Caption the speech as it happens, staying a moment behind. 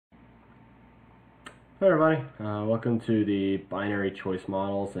Hi everybody, welcome to the binary choice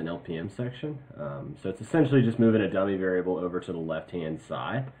models and LPM section. So it's essentially just moving a dummy variable over to the left hand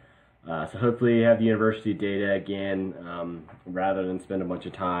side. So hopefully you have the university data again. Rather than spend a bunch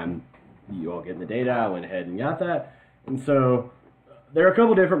of time you all getting the data, I went ahead and got that. And so there are a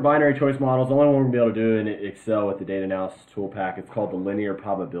couple different binary choice models. The only one we're going to be able to do in Excel with the data analysis ToolPak is called the linear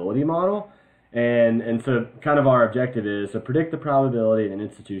probability model. And so kind of our objective is to predict the probability that an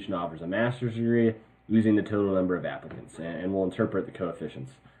institution offers a master's degree using the total number of applicants, and we'll interpret the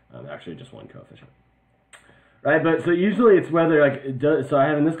coefficients, actually just one coefficient. Right, but so usually it's whether, so I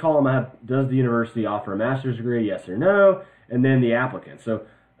have in this column, I have, does the university offer a master's degree, yes or no, and then the applicant. So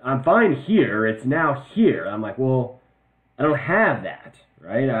I'm fine here, it's now here. I'm like, well, I don't have that,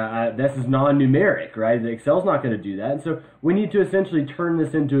 right? This is non-numeric, right? The Excel's not going to do that, and so we need to essentially turn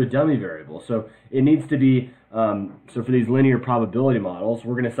this into a dummy variable. So it needs to be, so for these linear probability models,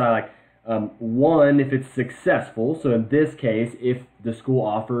 we're going to say like, 1 if it's successful, so in this case if the school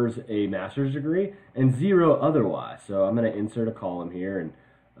offers a master's degree, and 0 otherwise. So I'm going to insert a column here, and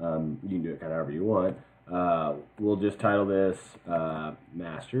you can do it kind of however you want. We'll just title this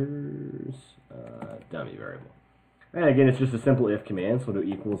master's dummy variable. And again, it's just a simple if command, so we'll do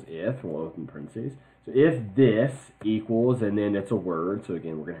equals if, and we'll open parentheses. So if this equals, and then it's a word, so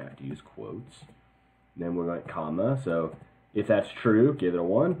again we're going to have to use quotes. And then we're going to comma, so if that's true, give it a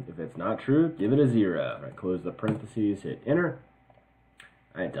 1. If it's not true, give it a 0. Right, close the parentheses, hit enter.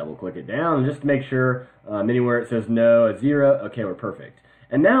 All right, double click it down, and just to make sure anywhere it says no, a 0, okay, we're perfect.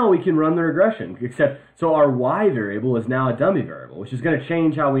 And now we can run the regression, except, so our y variable is now a dummy variable, which is going to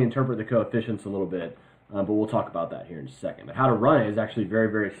change how we interpret the coefficients a little bit, but we'll talk about that here in just a second. But how to run it is actually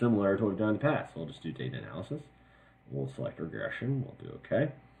very, very similar to what we've done in the past. So we'll just do data analysis. We'll select regression, we'll do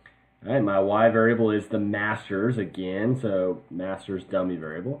okay. All right, my y variable is the master's again, so master's dummy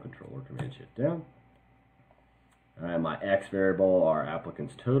variable, control or command shift down. All right, my x variable, our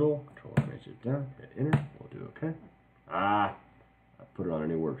applicant's total, control or command shift down, hit enter, we'll do okay. I put it on a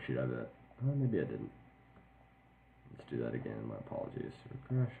new worksheet, I bet. Oh, maybe I didn't. Let's do that again, my apologies.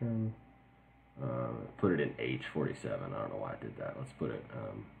 Regression, put it in H47, I don't know why I did that. Let's put it,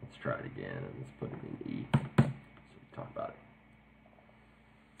 let's try it again, and let's put it in E, so we can talk about it.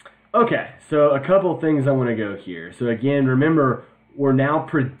 Okay, so a couple things I want to go here. So again, remember, we're now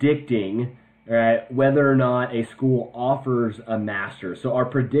predicting, right, whether or not a school offers a master. So our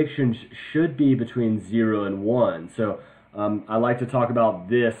predictions should be between 0 and 1. So I like to talk about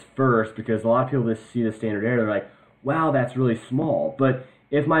this first because a lot of people just see the standard error, they're like, wow, that's really small. But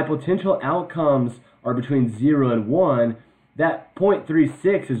if my potential outcomes are between 0 and 1, that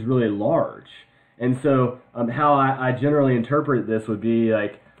 0.36 is really large. And so how I generally interpret this would be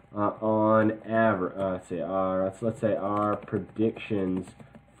like, on average, let's say our predictions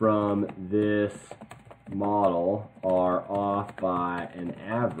from this model are off by an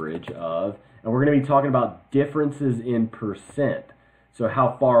average of, and we're going to be talking about differences in percent. So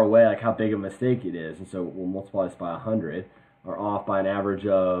how far away, like how big of a mistake it is. And so we'll multiply this by 100, are off by an average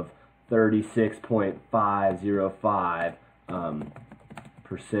of 36.505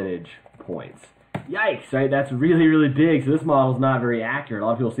 percentage points. Yikes, right? That's really, really big. So this model's not very accurate. A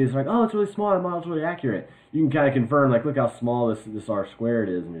lot of people see this like, oh, it's really small. The model's really accurate. You can kind of confirm, like, look how small this R squared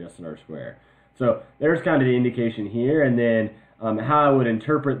is and adjust an R square. So there's kind of the indication here. And then how I would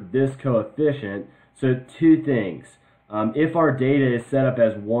interpret this coefficient. So two things. If our data is set up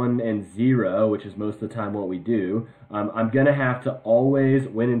as 1 and 0, which is most of the time what we do, I'm going to have to always,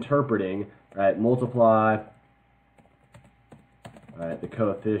 when interpreting, right, multiply the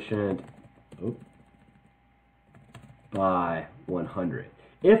coefficient by 100.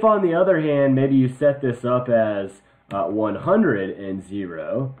 If on the other hand, maybe you set this up as 100 and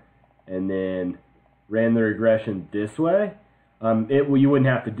 0, and then ran the regression this way, you wouldn't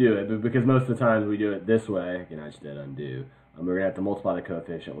have to do it, but because most of the times we do it this way, again, I just did undo, we're going to have to multiply the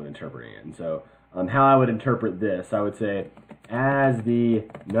coefficient when interpreting it. And so how I would interpret this, I would say, as the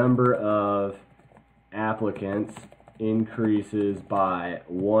number of applicants increases by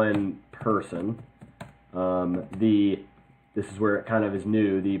 1 person, this is where it kind of is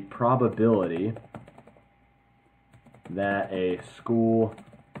new, the probability that a school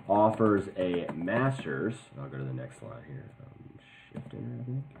offers a master's, I'll go to the next slide here, shift enter, I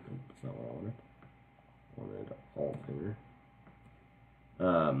think, that's not what I wanted, alt enter.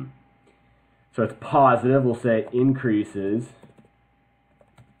 So it's positive, we'll say increases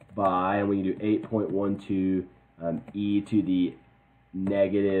by, and we can do 8.12 e to the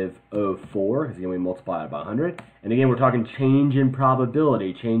negative 0.04, because again we multiply it by 100. And again we're talking change in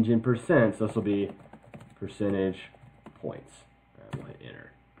probability, change in percent, so this will be percentage points. All right, we'll hit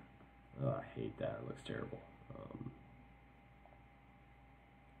enter. hate that. It looks terrible.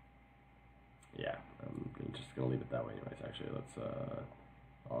 Yeah, I'm just gonna leave it that way anyways. Actually, let's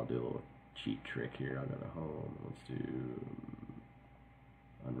I'll do a little cheat trick here. I'll go to home. Let's do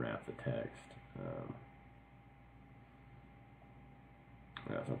unwrap the text.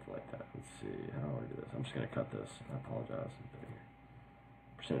 Yeah, something like that. Let's see. How do I do this? I'm just gonna cut this. I apologize.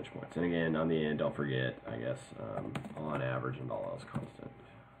 Percentage points. And again, on the end, don't forget, I guess, on average and all else constant.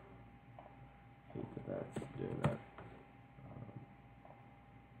 Hate that that's doing that.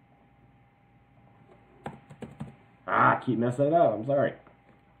 Keep messing it up. I'm sorry.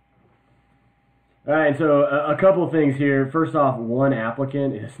 All right, so a couple of things here. First off, one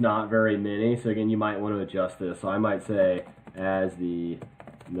applicant is not very many. So again, you might want to adjust this. So I might say as the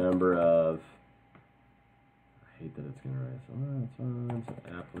number of, I hate that it's going to write, so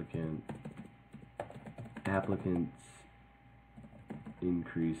applicants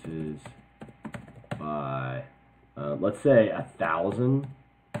increases by, let's say 1,000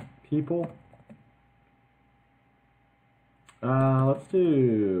 people. Let's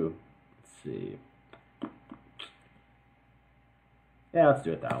see. Yeah, let's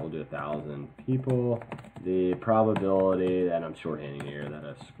do 1,000. We'll do 1,000 people. The probability that I'm shorthanding here that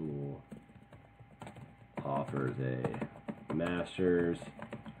a school offers a master's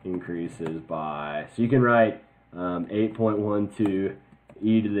increases by, so you can write 8.12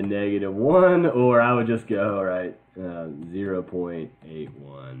 e to the negative 1, or I would just go, right,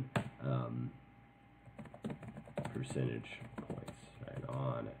 0.81 percentage points, right,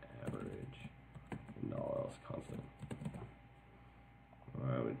 on average, and all else constant. Why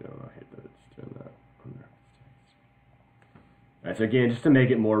are we doing? I hate that it's doing that. All right, so again, just to make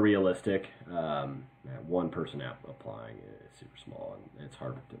it more realistic, one person applying is super small, and it's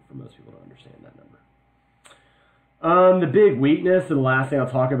hard for most people to understand that number. The big weakness, and the last thing I'll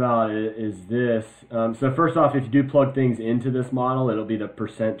talk about is this. So first off, if you do plug things into this model, it'll be the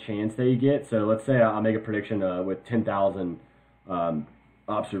percent chance that you get. So let's say I'll make a prediction with 10,000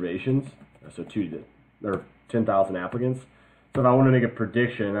 observations, so 10,000 applicants. So if I want to make a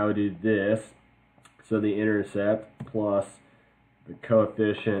prediction, I would do this. So the intercept plus the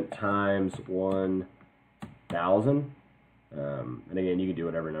coefficient times 1,000. And again, you can do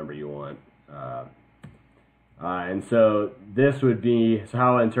whatever number you want. And so this would be, so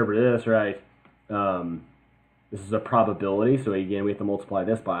how I interpret this, right? This is a probability. So again, we have to multiply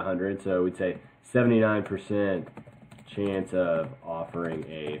this by 100. So we'd say 79% chance of offering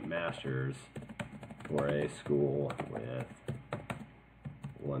a master's for a school with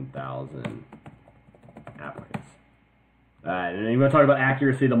 1,000 applicants. And then you want to talk about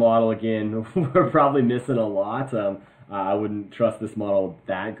accuracy of the model again. We're probably missing a lot. I wouldn't trust this model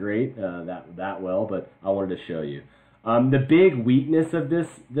that great, that well, but I wanted to show you. The big weakness of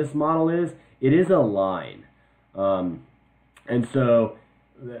this model is it is a line, and so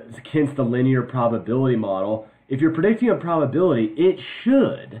against the linear probability model, if you're predicting a probability, it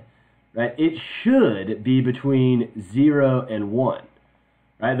should, right? It should be between 0 and 1.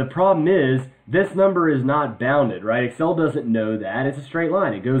 Right? The problem is this number is not bounded, right? Excel doesn't know that. It's a straight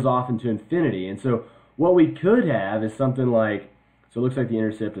line. It goes off into infinity. And so what we could have is something like, so it looks like the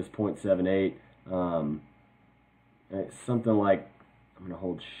intercept is 0.78. Something like, I'm going to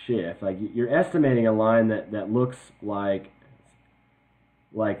hold shift. Like you're estimating a line that looks like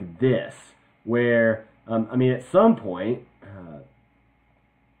this, where, I mean, at some point,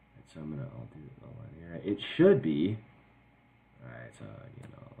 so I'll do the line here. It should be, all right, so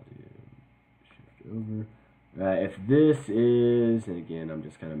again, I'll do shift over. If this is, and again, I'm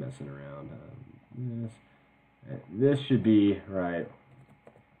just kind of messing around, this should be, right,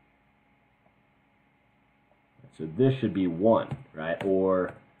 so this should be 1, right,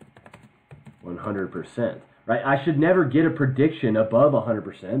 or 100%, right? I should never get a prediction above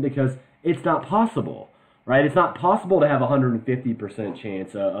 100% because it's not possible, right? It's not possible to have a 150%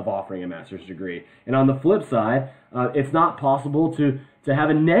 chance of offering a master's degree. And on the flip side, it's not possible to have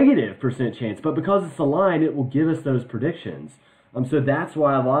a negative percent chance, but because it's a line, it will give us those predictions. So that's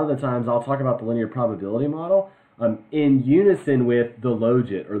why a lot of the times I'll talk about the linear probability model in unison with the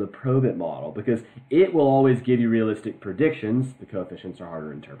logit or the probit model, because it will always give you realistic predictions. The coefficients are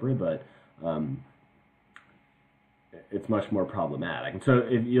harder to interpret, but it's much more problematic. And so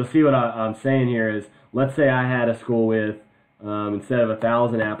if you'll see what I'm saying here is, let's say I had a school with, instead of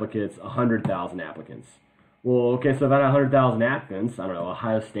 1,000 applicants, 100,000 applicants. Well, okay, so if I had 100,000 applicants, I don't know,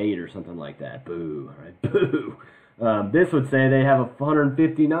 Ohio State or something like that, boo, right, boo. This would say they have a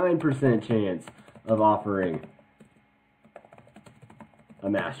 159% chance of offering a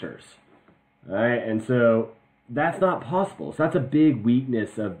master's. All right, and so that's not possible. So that's a big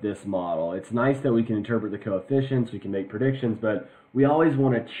weakness of this model. It's nice that we can interpret the coefficients, we can make predictions, but we always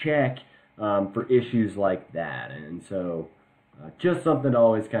want to check for issues like that. And so just something to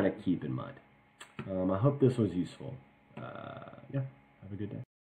always kind of keep in mind. I hope this was useful. Yeah, have a good day.